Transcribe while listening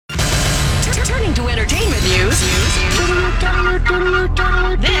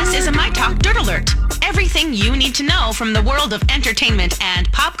This is a My Talk Dirt Alert. Everything you need to know from the world of entertainment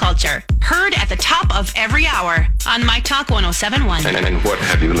and pop culture. Heard at the top of every hour on My Talk 107.1. And what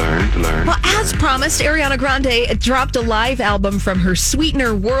have you learned? Well, as promised, Ariana Grande dropped a live album from her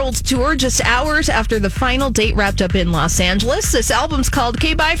Sweetener World Tour just hours after the final date wrapped up in Los Angeles. This album's called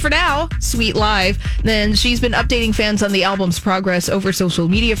Okay, Bye for Now, Sweet Live. Then she's been updating fans on the album's progress over social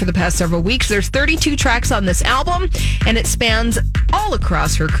media for the past several weeks. There's 32 tracks on this album, and it spans all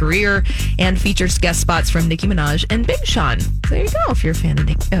across her career and features guest spots from Nicki Minaj and Big Sean. So there you go, if you're a fan of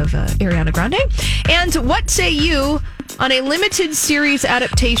Ariana Grande. And what say you on a limited series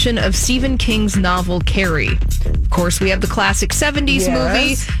adaptation of Stephen King's novel Carrie? Of course, we have the classic 70s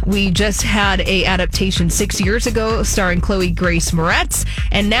movie. We just had a adaptation 6 years ago starring Chloe Grace Moretz,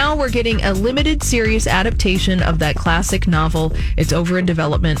 and now we're getting a limited series adaptation of that classic novel. It's over in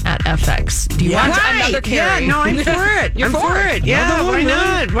development at FX. Do you want another Carrie? Yeah, no, I'm for it. You're for it. Yeah, why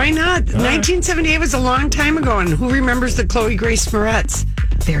not? Why not? 1978 was a long time ago, and who remembers the Chloe Grace Moretz?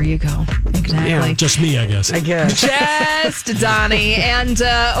 There you go. Exactly. Yeah. Just me, I guess. Just Donnie. And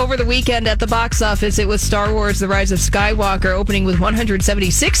over the weekend at the box office, it was Star Wars The Rise of Skywalker opening with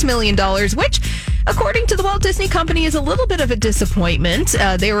 $176 million, which, according to the Walt Disney Company, is a little bit of a disappointment.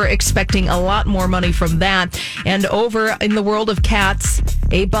 They were expecting a lot more money from that. And over in the world of Cats,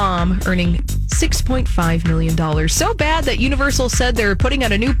 A Bomb earning $6.5 million. So bad that Universal said they're putting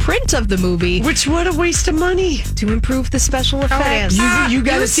out a new print of the movie. Which, what a waste of money. To improve the special effects. You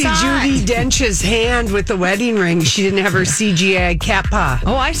got to see Judi Dench's hand with the wedding ring. She didn't have her CGI cat paw.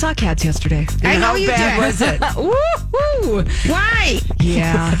 Oh, I saw Cats yesterday. And how bad was it? Woo-hoo. Why?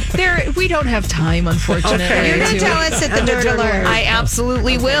 Yeah. We don't have time, unfortunately. Okay. You're going to tell us at the Dirt Alert. I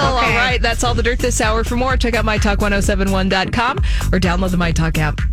absolutely will. Okay. All right. That's all the dirt this hour. For more, check out mytalk1071.com or download the MyTalk app.